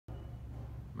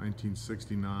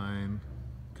1969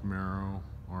 Camaro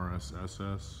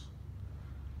RSSS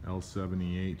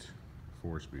L78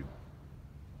 4-speed.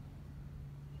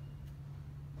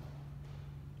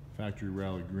 Factory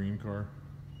rally green car.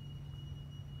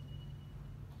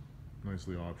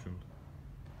 Nicely optioned.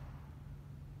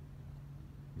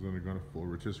 It's undergone a full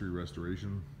rotisserie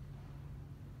restoration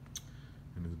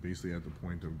and is basically at the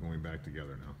point of going back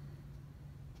together now.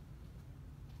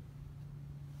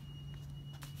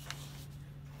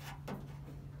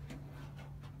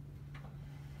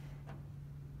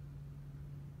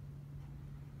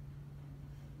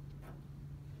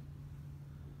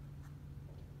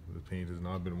 The paint has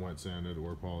not been wet sanded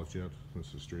or polished yet.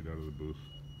 This is straight out of the booth.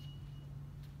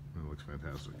 And it looks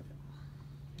fantastic.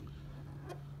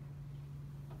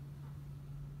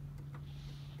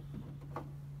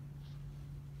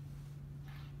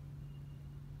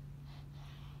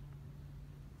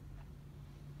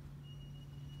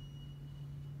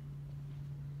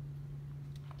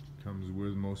 Comes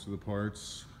with most of the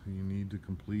parts you need to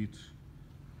complete.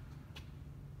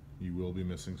 You will be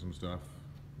missing some stuff,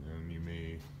 and you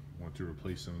may want to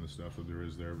replace some of the stuff that there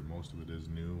is there, but most of it is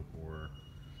new or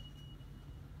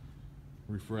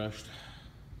refreshed.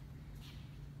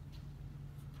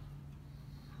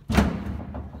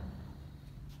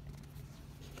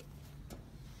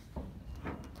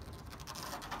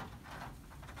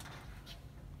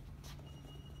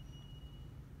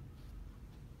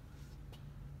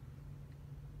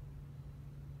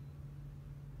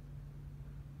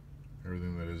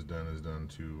 Everything that is done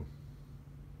to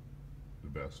the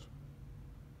best.